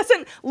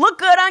doesn't look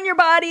good on your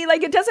body.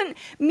 Like, it doesn't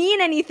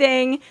mean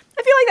anything.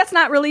 I feel like that's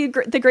not really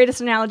the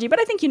greatest analogy, but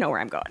I think you know where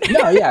I'm going.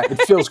 No, yeah,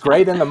 it feels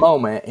great in the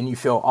moment, and you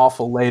feel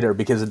awful later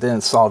because it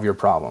didn't solve your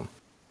problem.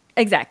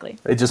 Exactly.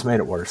 It just made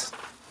it worse.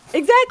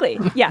 Exactly.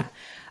 Yeah.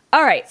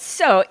 All right.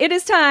 So it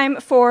is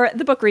time for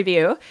the book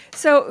review.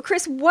 So,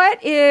 Chris,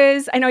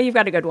 I know you've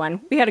got a good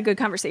one. We had a good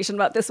conversation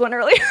about this one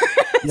earlier.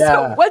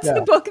 So what's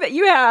the book that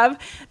you have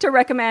to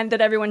recommend that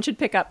everyone should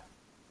pick up?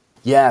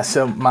 Yeah,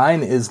 so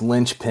mine is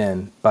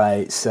Lynchpin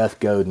by Seth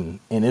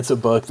Godin, and it's a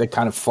book that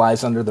kind of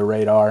flies under the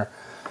radar.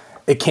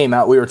 It came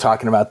out, we were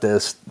talking about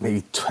this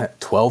maybe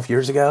 12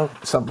 years ago,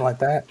 something like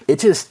that. It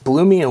just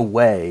blew me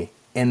away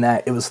in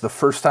that it was the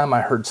first time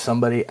I heard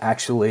somebody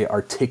actually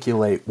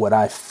articulate what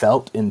I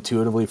felt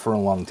intuitively for a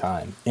long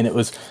time. And it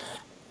was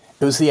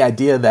the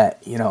idea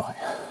that,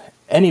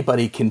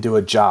 anybody can do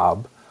a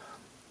job,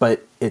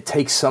 but it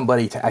takes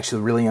somebody to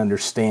actually really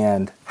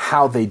understand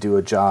how they do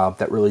a job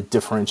that really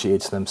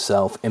differentiates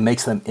themselves and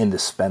makes them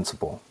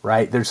indispensable,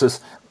 right? There's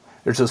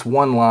this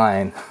one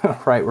line,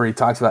 right, where he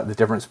talks about the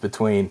difference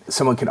between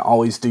someone can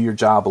always do your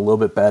job a little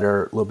bit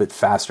better, a little bit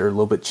faster, a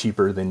little bit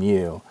cheaper than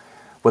you.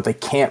 What they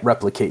can't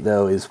replicate,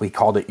 though, is we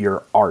called it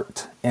your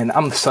art. And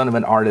I'm the son of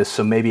an artist,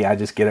 so maybe I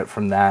just get it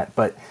from that.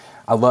 But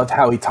I loved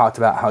how he talked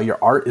about how your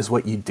art is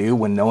what you do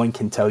when no one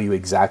can tell you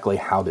exactly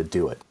how to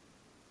do it.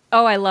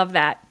 Oh, I love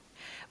that.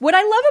 What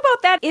I love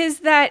about that is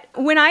that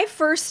when I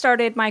first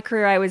started my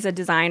career, I was a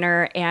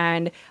designer,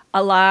 and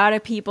a lot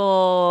of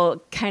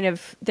people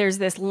there's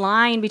this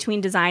line between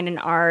design and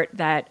art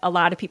that a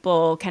lot of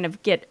people kind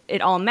of get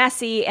it all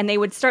messy, and they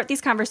would start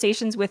these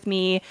conversations with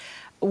me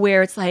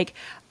where it's like,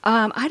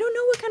 I don't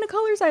know what kind of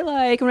colors I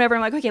like, and whatever.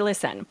 I'm like, okay,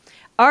 listen,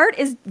 art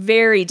is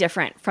very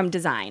different from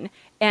design,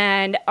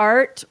 and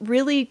art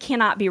really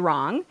cannot be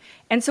wrong.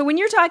 And so when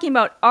you're talking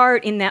about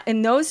art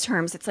in those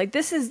terms, it's like,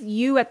 this is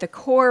you at the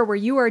core, where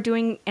you are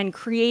doing and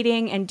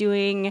creating and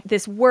doing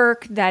this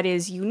work that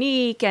is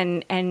unique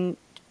and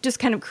just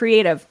kind of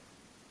creative.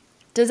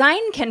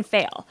 Design can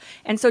fail.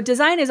 And so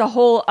design is a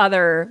whole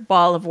other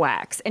ball of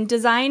wax. And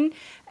design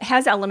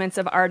has elements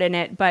of art in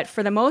it, but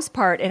for the most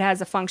part, it has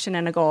a function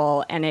and a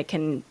goal, and it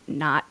can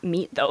not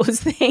meet those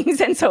things,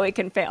 and so it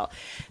can fail.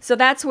 So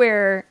that's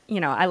where,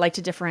 I like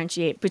to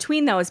differentiate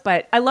between those.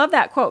 But I love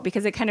that quote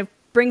because it kind of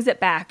brings it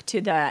back to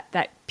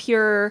that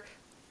pure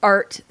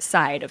art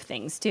side of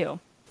things too.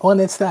 Well,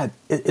 and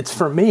it's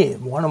for me,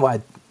 one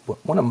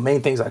of the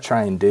main things I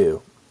try and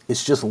do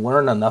is just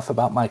learn enough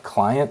about my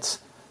clients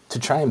to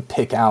try and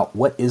pick out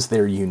what is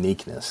their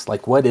uniqueness.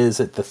 Like, what is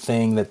it, the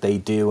thing that they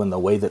do and the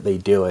way that they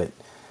do it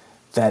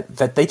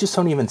that they just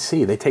don't even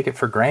see. They take it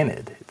for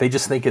granted. They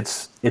just think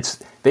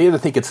they either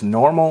think it's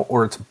normal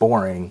or it's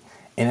boring.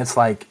 And it's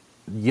like,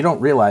 you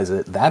don't realize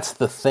it. That's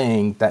the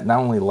thing that not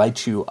only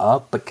lights you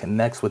up, but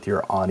connects with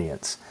your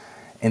audience.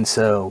 And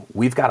so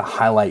we've got to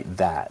highlight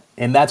that.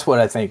 And that's what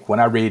I think when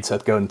I read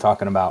Seth Godin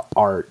talking about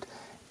art,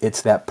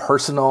 it's that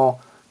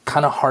personal,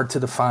 kind of hard to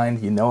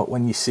define. You know it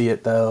when you see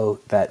it, though,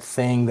 that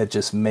thing that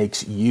just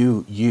makes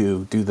you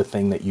do the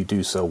thing that you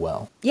do so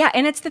well. Yeah,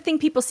 and it's the thing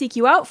people seek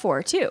you out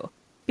for, too.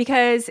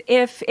 Because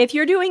if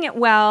you're doing it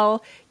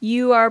well,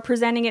 you are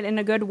presenting it in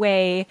a good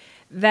way,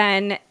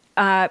 then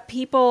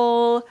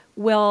people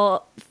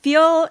will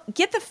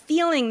get the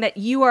feeling that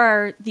you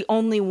are the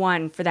only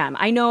one for them.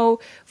 I know,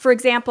 for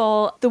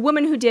example, the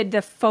woman who did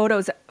the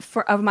photos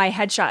of my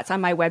headshots on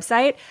my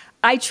website,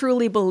 I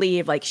truly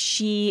believe like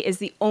she is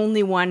the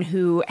only one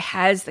who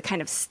has the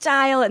kind of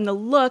style and the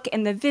look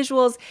and the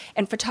visuals.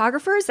 And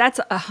photographers,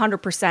 that's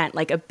 100%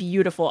 like a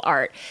beautiful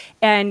art.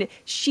 And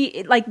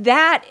she, like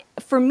that,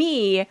 for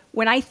me,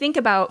 when I think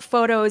about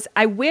photos,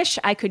 I wish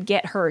I could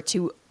get her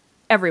to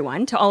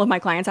everyone, to all of my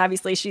clients.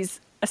 Obviously, she's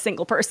a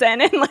single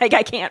person and like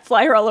I can't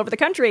fly her all over the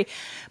country.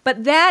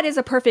 But that is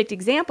a perfect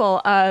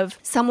example of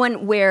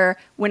someone where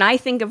when I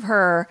think of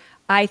her,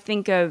 I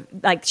think of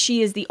like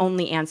she is the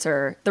only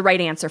answer, the right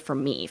answer for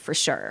me, for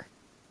sure.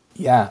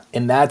 Yeah,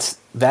 and that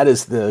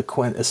is the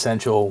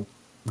quintessential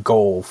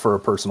goal for a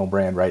personal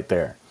brand right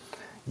there.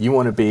 You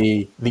want to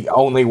be the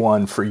only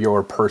one for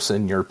your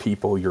person, your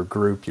people, your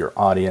group, your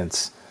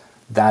audience.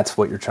 That's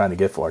what you're trying to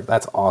get for.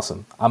 That's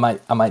awesome. I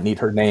might need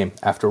her name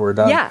after we're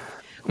done. Yeah.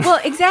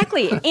 Well,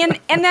 exactly. And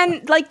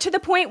then like to the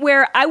point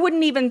where I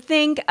wouldn't even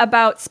think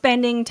about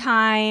spending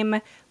time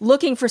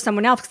looking for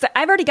someone else because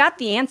I've already got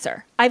the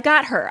answer. I've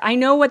got her. I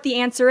know what the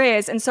answer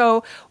is. And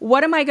so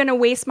what am I going to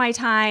waste my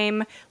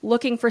time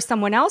looking for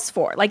someone else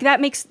for? Like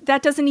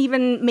that doesn't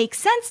even make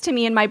sense to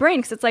me in my brain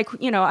because it's like,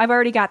 I've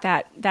already got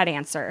that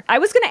answer. I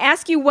was going to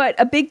ask you what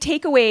a big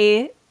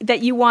takeaway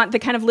that you want the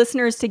kind of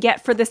listeners to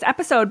get for this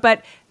episode,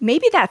 but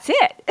maybe that's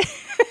it.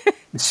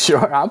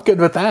 Sure. I'm good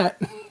with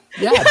that.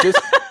 Yeah.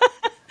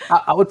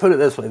 I would put it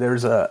this way.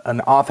 There's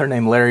an author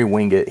named Larry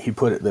Winget. He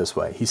put it this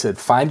way. He said,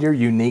 find your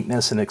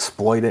uniqueness and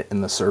exploit it in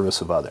the service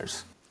of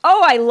others.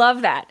 Oh, I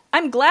love that.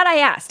 I'm glad I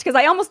asked because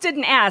I almost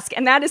didn't ask.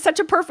 And that is such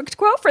a perfect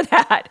quote for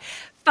that.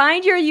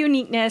 Find your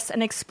uniqueness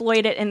and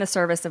exploit it in the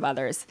service of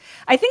others.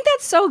 I think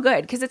that's so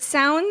good because it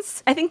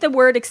sounds, I think the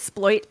word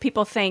exploit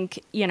people think,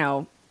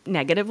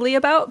 negatively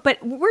about,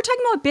 but we're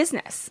talking about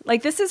business.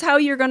 Like this is how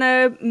you're going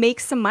to make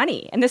some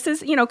money. And this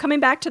is, coming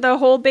back to the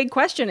whole big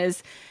question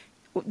is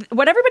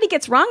what everybody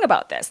gets wrong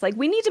about this. Like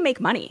we need to make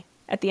money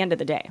at the end of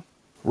the day.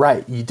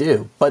 Right, you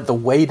do. But the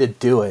way to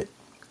do it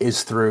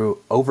is through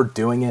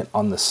overdoing it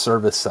on the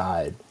service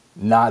side,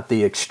 not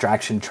the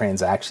extraction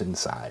transaction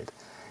side.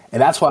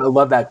 And that's why I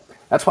love that.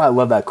 That's why I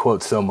love that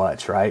quote so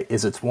much, right?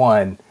 It's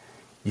one,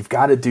 you've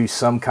got to do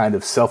some kind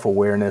of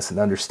self-awareness and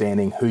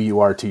understanding who you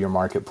are to your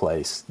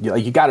marketplace.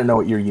 You got to know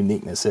what your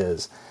uniqueness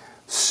is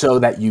so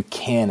that you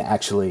can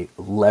actually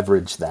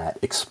leverage that,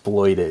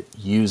 exploit it,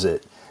 use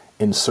it,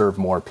 and serve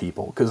more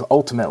people. Because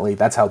ultimately,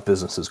 that's how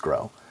businesses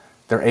grow.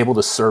 They're able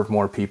to serve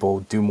more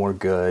people, do more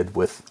good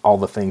with all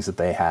the things that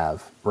they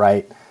have,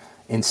 right?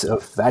 And so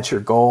if that's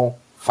your goal,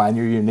 find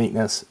your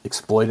uniqueness,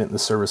 exploit it in the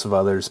service of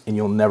others, and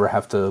you'll never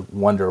have to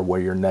wonder where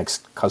your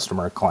next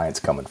customer or client's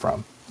coming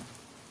from.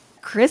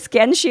 Chris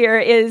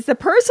Gensheer is the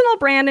personal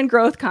brand and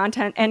growth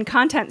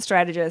content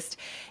strategist.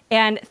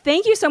 And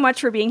thank you so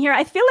much for being here.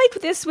 I feel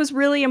like this was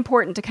really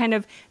important to kind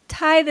of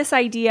tie this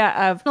idea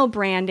of personal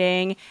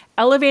branding,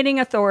 elevating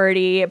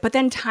authority, but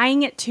then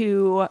tying it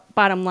to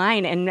bottom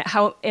line and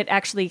how it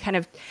actually kind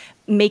of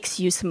makes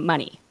you some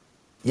money.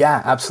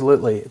 Yeah,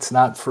 absolutely. It's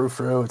not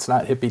frou-frou. It's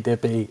not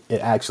hippy-dippy. It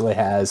actually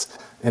has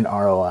an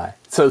ROI.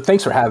 So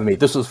thanks for having me.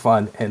 This was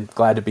fun and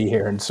glad to be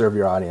here and serve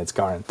your audience,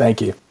 Karin.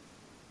 Thank you.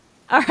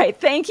 All right.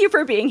 Thank you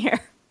for being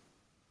here.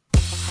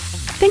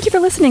 Thank you for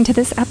listening to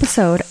this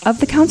episode of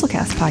the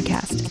CouncilCast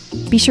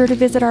podcast. Be sure to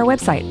visit our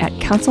website at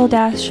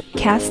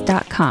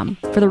council-cast.com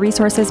for the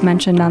resources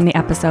mentioned on the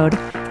episode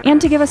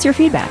and to give us your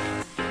feedback.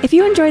 If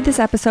you enjoyed this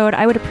episode,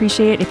 I would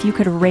appreciate if you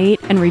could rate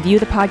and review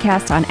the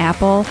podcast on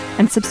Apple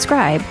and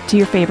subscribe to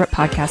your favorite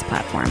podcast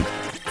platform.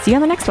 See you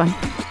on the next one.